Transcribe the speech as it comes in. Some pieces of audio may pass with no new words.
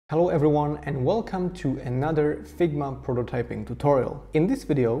Hello everyone and welcome to another Figma prototyping tutorial. In this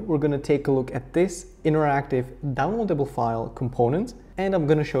video, we're going to take a look at this interactive downloadable file component, and I'm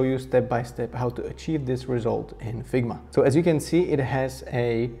going to show you step by step how to achieve this result in Figma. So as you can see, it has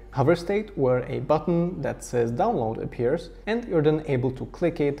a hover state where a button that says download appears, and you're then able to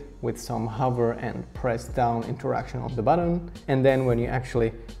click it with some hover and press down interaction of the button. And then when you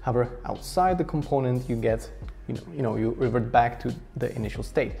actually hover outside the component, you get you revert back to the initial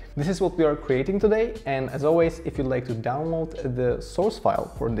state. This is what we are creating today, and as always, if you'd like to download the source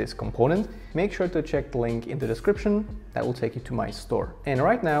file for this component, make sure to check the link in the description. That will take you to my store. And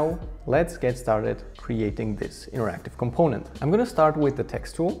right now, let's get started creating this interactive component. I'm going to start with the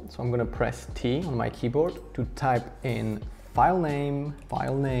text tool, so I'm going to press T on my keyboard to type in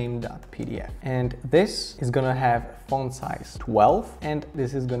filename.pdf, and this is gonna have font size 12, and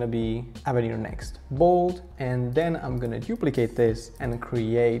this is gonna be Avenir Next bold. And then I'm gonna duplicate this and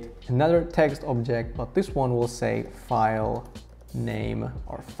create another text object, but this one will say file name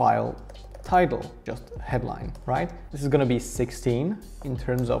or file title, just headline, right? This is going to be 16 in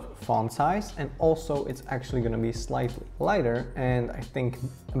terms of font size, and also it's actually going to be slightly lighter, and I think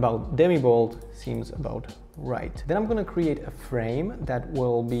about demi bold seems about right. Then I'm going to create a frame that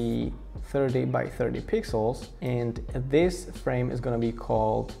will be 30 by 30 pixels, and this frame is going to be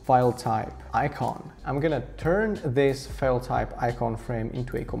called file type icon. I'm going to turn this file type icon frame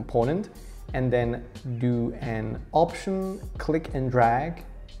into a component and then do an option click and drag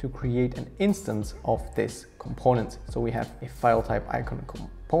to create an instance of this component. So we have a file type icon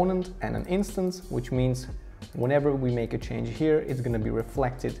component and an instance, which means whenever we make a change here, it's going to be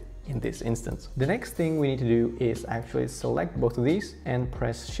reflected in this instance. The next thing we need to do is actually select both of these and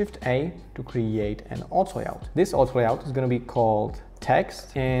press Shift A to create an auto layout. This auto layout is going to be called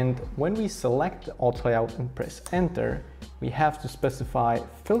text, and when we select the auto layout and press enter, we have to specify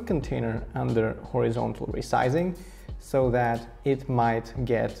fill container under horizontal resizing, so that it might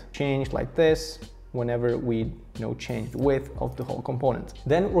get changed like this whenever we change the width of the whole component.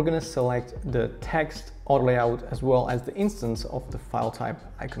 Then we're going to select the text auto layout as well as the instance of the file type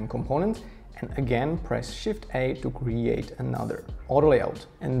icon component, and again press Shift A to create another auto layout.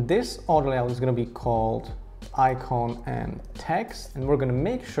 And this auto layout is going to be called icon and text, and we're going to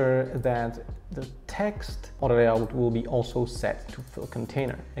make sure that the text auto layout will be also set to fill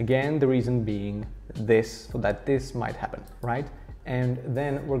container. Again, the reason being this, so that this might happen, right? And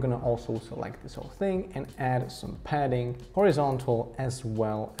then we're gonna also select this whole thing and add some padding, horizontal as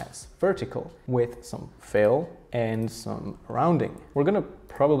well as vertical, with some fill and some rounding. We're gonna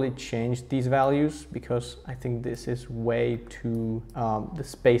probably change these values because I think this is way too, the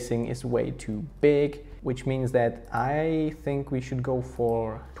spacing is way too big, which means that I think we should go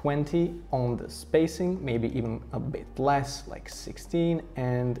for 20 on the spacing, maybe even a bit less, like 16.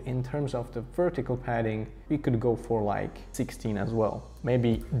 And in terms of the vertical padding, we could go for like 16 as well.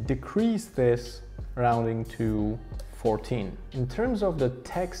 Maybe decrease this rounding to 14. In terms of the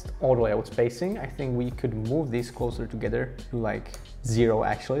text auto layout spacing, I think we could move these closer together to like 0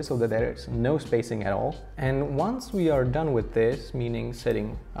 actually, so that there is no spacing at all. And once we are done with this, meaning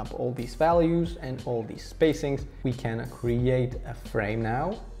setting up all these values and all these spacings, we can create a frame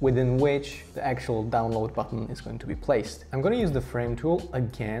now within which the actual download button is going to be placed. I'm going to use the frame tool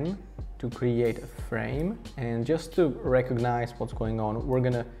again to create a frame, and just to recognize what's going on, we're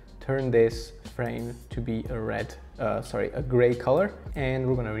going to turn this frame to be a gray color, and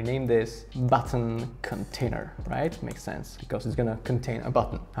we're going to rename this button container, right? Makes sense because it's going to contain a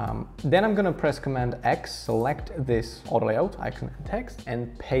button. Then I'm going to press Command X, select this auto layout icon and text,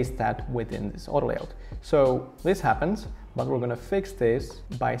 and paste that within this auto layout. So this happens, but we're going to fix this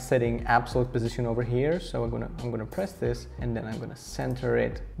by setting absolute position over here. So I'm going to press this, and then I'm going to center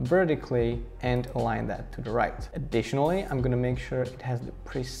it vertically and align that to the right. Additionally, I'm going to make sure it has the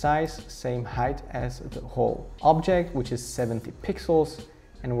precise same height as the whole object, which is 70 pixels.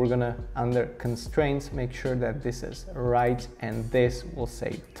 And we're going to, under constraints, make sure that this is right, and this will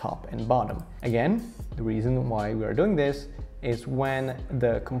say top and bottom. Again, the reason why we are doing this is when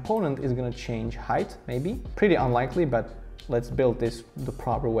the component is going to change height, maybe. Pretty unlikely, but let's build this the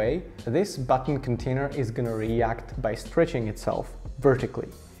proper way. This button container is going to react by stretching itself vertically,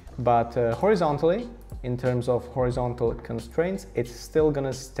 but horizontally, in terms of horizontal constraints, it's still going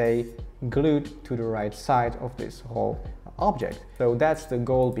to stay glued to the right side of this whole object. So that's the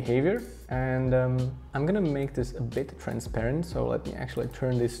goal behavior, and I'm going to make this a bit transparent. So let me actually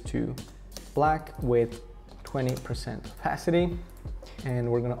turn this to black with 20% opacity,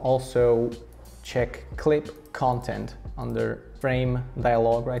 and we're going to also check clip content under frame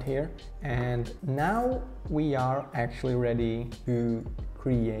dialog right here. And now we are actually ready to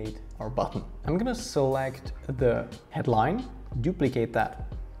create our button. I'm gonna select the headline, duplicate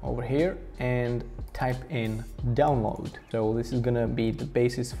that over here and type in download. So this is gonna be the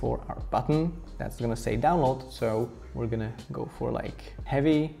basis for our button. That's gonna say download. So we're gonna go for like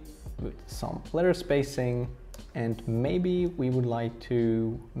heavy with some letter spacing, and maybe we would like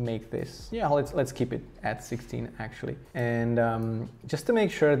to make this, yeah, let's keep it at 16 actually. And just to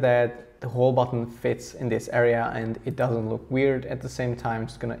make sure that the whole button fits in this area and it doesn't look weird at the same time,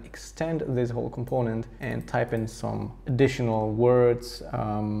 just gonna extend this whole component and type in some additional words,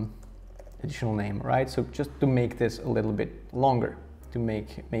 additional name, right? So just to make this a little bit longer, to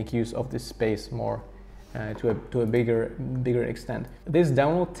make use of this space more to a bigger extent. This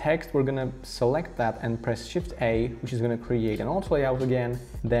download text, we're gonna select that and press Shift A, which is gonna create an auto layout again.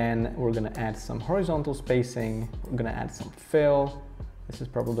 Then we're gonna add some horizontal spacing. We're gonna add some fill. This is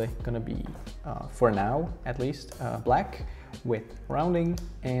probably gonna be, for now at least, black with rounding,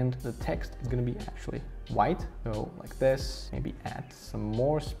 and the text is gonna be actually white. So like this, maybe add some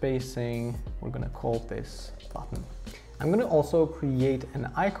more spacing. We're gonna call this button. I'm gonna also create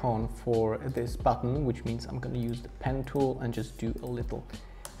an icon for this button, which means I'm gonna use the pen tool and just do a little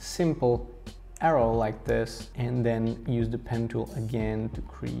simple arrow like this, and then use the pen tool again to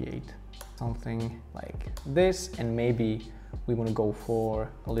create something like this. And maybe we wanna go for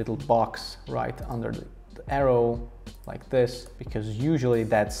a little box right under the arrow like this, because usually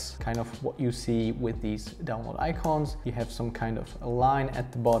that's kind of what you see with these download icons. You have some kind of a line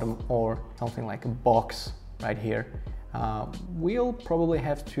at the bottom or something like a box right here. We'll probably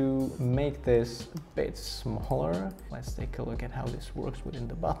have to make this a bit smaller. Let's take a look at how this works within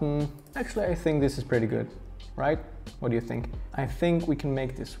the button. Actually, I think this is pretty good, right? What do you think? I think we can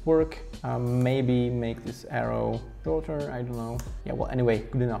make this work. Maybe make this arrow shorter, I don't know. Yeah, well, anyway,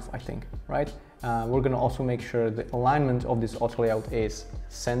 good enough, I think, right? We're gonna also make sure the alignment of this auto layout is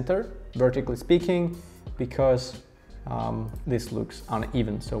center, vertically speaking, because this looks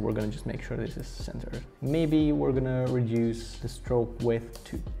uneven, so we're gonna just make sure this is centered. Maybe we're gonna reduce the stroke width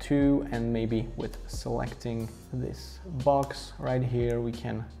to 2, and maybe with selecting this box right here, we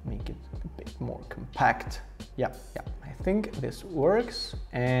can make it a bit more compact. Yeah, I think this works.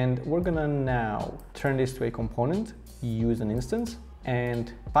 And we're gonna now turn this to a component, use an instance.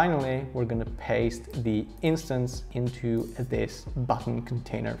 And finally, we're gonna paste the instance into this button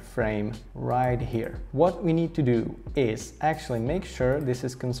container frame right here. What we need to do is actually make sure this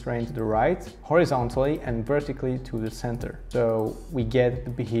is constrained to the right, horizontally and vertically to the center. So we get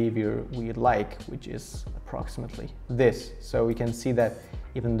the behavior we like, which is approximately this. So we can see that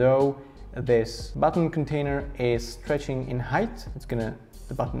even though this button container is stretching in height,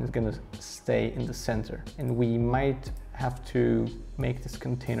 the button is gonna stay in the center. And we might have to make this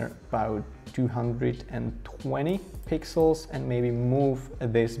container about 220 pixels and maybe move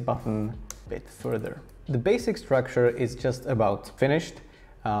this button a bit further. The basic structure is just about finished.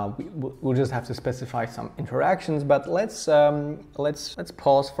 We'll just have to specify some interactions, but let's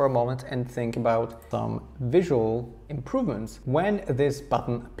pause for a moment and think about some visual improvements. When this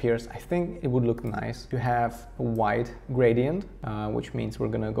button appears, I think it would look nice to have a white gradient, which means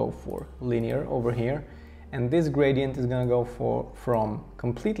we're gonna go for linear over here. And this gradient is gonna go from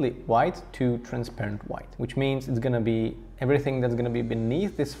completely white to transparent white, which means it's gonna be everything that's gonna be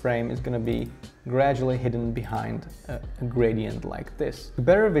beneath this frame is gonna be gradually hidden behind a gradient like this. To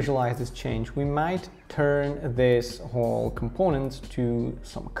better visualize this change, we might turn this whole component to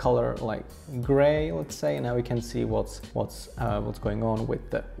some color like gray, let's say, and now we can see what's going on with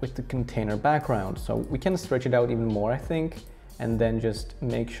the container background. So we can stretch it out even more, I think, and then just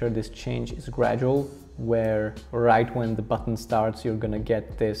make sure this change is gradual, where right when the button starts, you're gonna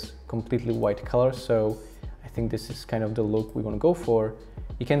get this completely white color. So I think this is kind of the look we want to go for.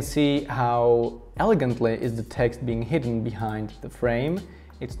 You can see how elegantly is the text being hidden behind the frame.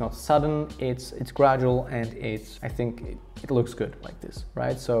 It's not sudden, it's gradual, and I think it looks good like this,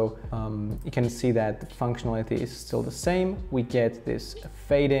 right? So you can see that the functionality is still the same. We get this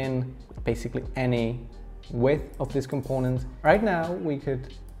fade in with basically any width of this component. Right now we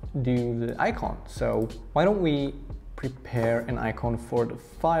could do the icon. So why don't we prepare an icon for the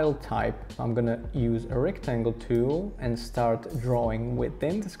file type? I'm gonna use a rectangle tool and start drawing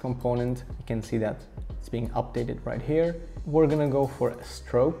within this component. You can see that it's being updated right here. We're gonna go for a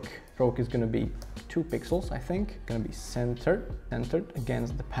stroke. Stroke is gonna be 2 pixels, I think. Gonna be centered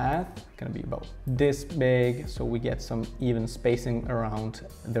against the path. Gonna be about this big, so we get some even spacing around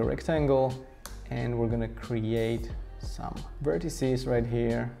the rectangle. And we're gonna create some vertices right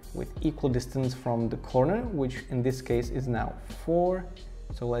here with equal distance from the corner, which in this case is now 4.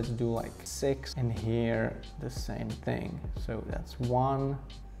 So let's do like 6, and here the same thing. So that's 1,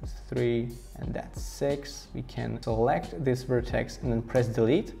 3, and that's 6. We can select this vertex and then press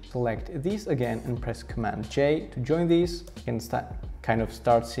delete. Select these again and press Command J to join these. You can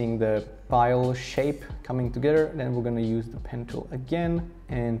start seeing the file shape coming together. Then we're going to use the pen tool again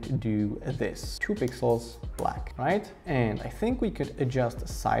and do this 2 pixels black, right? And I think we could adjust the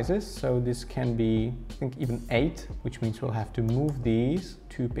sizes. So this can be, I think, even 8, which means we'll have to move these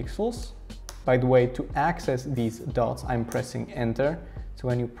 2 pixels. By the way, to access these dots, I'm pressing enter. So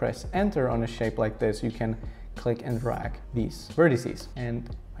when you press enter on a shape like this, you can click and drag these vertices.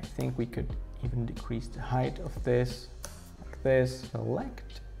 And I think we could even decrease the height of this like this.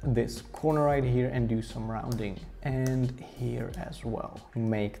 Select this corner right here and do some rounding. And here as well.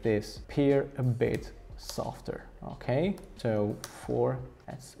 Make this appear a bit softer. Okay, so 4,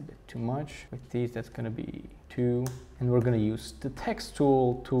 that's a bit too much. With these, that's gonna be 2. And we're gonna use the text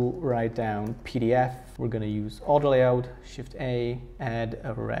tool to write down PDF. We're gonna use auto layout, Shift A, add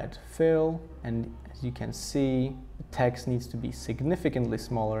a red fill. And as you can see, the text needs to be significantly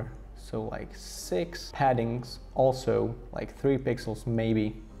smaller. So like 6 paddings, also like 3 pixels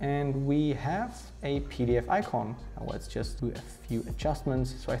maybe. And we have a PDF icon. Now let's just do a few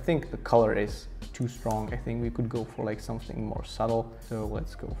adjustments. So I think the color is too strong. I think we could go for like something more subtle. So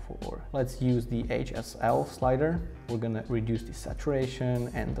let's use the HSL slider. We're gonna reduce the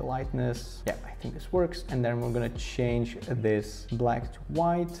saturation and the lightness. Yeah, I think this works. And then we're gonna change this black to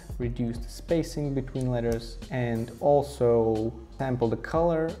white, reduce the spacing between letters, and also sample the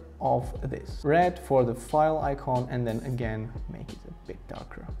color of this red for the file icon, and then again make it a bit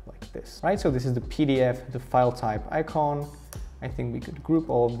darker like this, right? So this is the PDF, the file type icon. I think we could group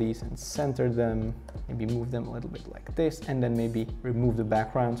all of these and center them, maybe move them a little bit like this, and then maybe remove the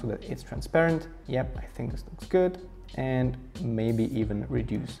background so that it's transparent. Yep, I think this looks good. And maybe even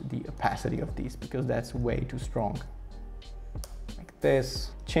reduce the opacity of these because that's way too strong. This,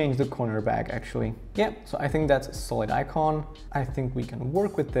 change the corner back actually. Yeah, so I think that's a solid icon. I think we can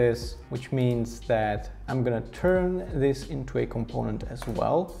work with this, which means that I'm gonna turn this into a component as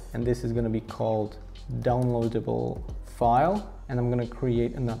well. And this is gonna be called downloadable file. And I'm gonna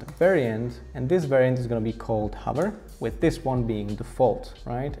create another variant. And this variant is gonna be called hover, with this one being default,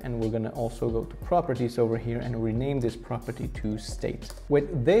 right? And we're gonna also go to properties over here and rename this property to state.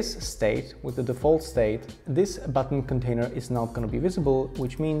 With this state, with the default state, this button container is not gonna be visible,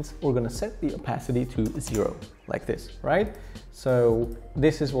 which means we're gonna set the opacity to 0, like this, right? So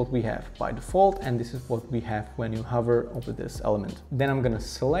this is what we have by default, and this is what we have when you hover over this element. Then I'm gonna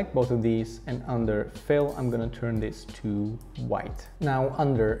select both of these, and under fill, I'm gonna turn this to white. Now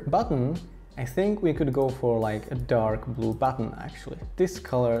under button, I think we could go for like a dark blue button actually. This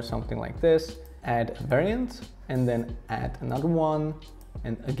color, something like this, add a variant, and then add another one.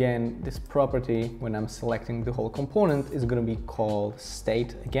 And again, this property, when I'm selecting the whole component, is gonna be called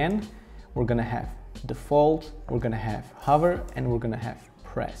state again. We're gonna have default, we're gonna have hover, and we're gonna have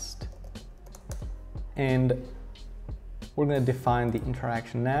pressed. And we're gonna define the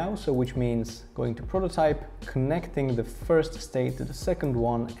interaction now, so which means going to prototype, connecting the first state to the second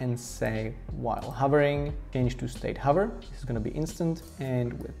one, and say while hovering, change to state hover. This is gonna be instant.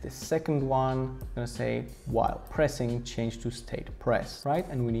 And with the second one, I'm gonna say while pressing, change to state press, right?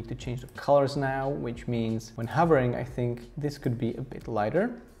 And we need to change the colors now, which means when hovering, I think this could be a bit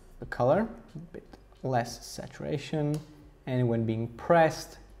lighter, the color, a bit less saturation. And when being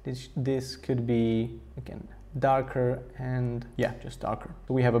pressed, this could be, again, darker and yeah, just darker.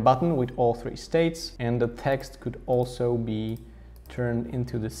 So we have a button with all 3 states, and the text could also be turned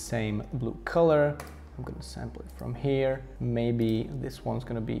into the same blue color. I'm gonna sample it from here. Maybe this one's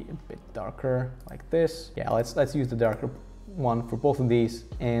gonna be a bit darker like this. Yeah, let's use the darker one for both of these.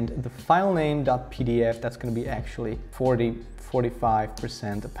 And the file name .pdf, that's gonna be actually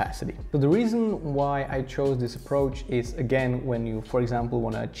 45% opacity. So the reason why I chose this approach is, again, when you, for example,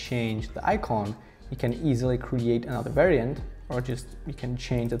 wanna change the icon, you can easily create another variant, or just you can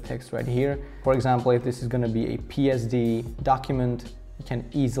change the text right here. For example, if this is going to be a PSD document, you can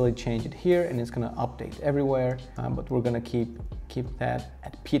easily change it here and it's going to update everywhere. But we're going to keep that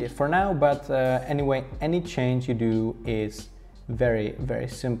at PDF for now. But anyway, any change you do is very, very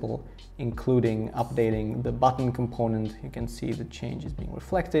simple, including updating the button component. You can see the change is being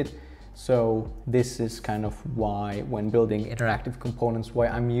reflected. So this is kind of why, when building interactive components, why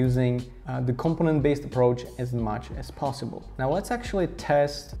I'm using the component-based approach as much as possible. Now let's actually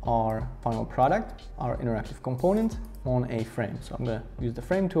test our final product, our interactive component, on a frame. So I'm going to use the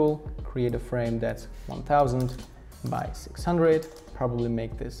frame tool, create a frame that's 1000, by 600. Probably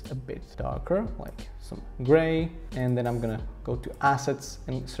make this a bit darker, like some gray. And then I'm gonna go to assets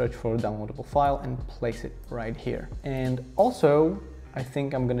and search for a downloadable file and place it right here. And also, I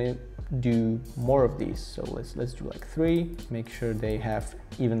think I'm gonna do more of these. So let's do like 3, make sure they have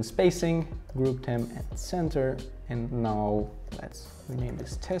even spacing, group them at center. And now let's rename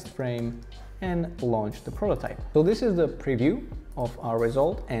this test frame and launch the prototype. So this is the preview of our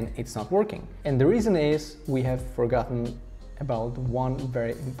result and it's not working. And the reason is we have forgotten about one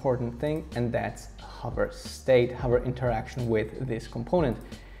very important thing, and that's hover state, hover interaction with this component,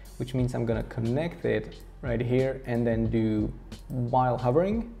 which means I'm gonna connect it right here and then do while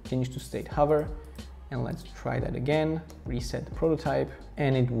hovering, change to state hover. And let's try that again, reset the prototype,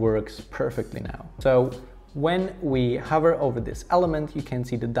 and it works perfectly now. So when we hover over this element, you can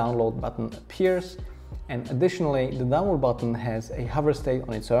see the download button appears. And additionally, the download button has a hover state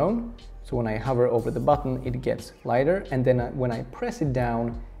on its own. So when I hover over the button, it gets lighter. And then when I press it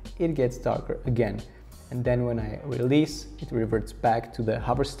down, it gets darker again. And then when I release, it reverts back to the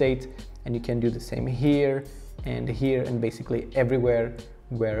hover state. And you can do the same here, and basically everywhere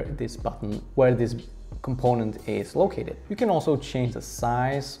where this component is located. You can also change the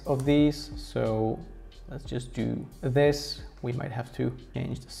size of these. So let's just do this. We might have to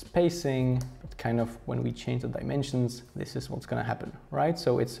change the spacing, but kind of when we change the dimensions, this is what's gonna happen, right?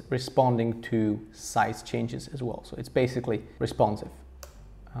 So it's responding to size changes as well. So it's basically responsive.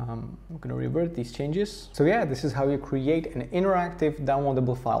 I'm gonna revert these changes. So yeah, this is how you create an interactive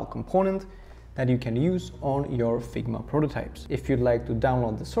downloadable file component that you can use on your Figma prototypes. If you'd like to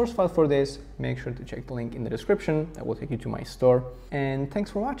download the source file for this, make sure to check the link in the description. That will take you to my store. And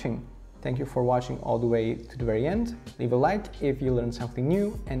thanks for watching. Thank you for watching all the way to the very end. Leave a like if you learned something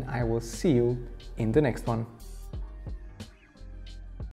new, and I will see you in the next one.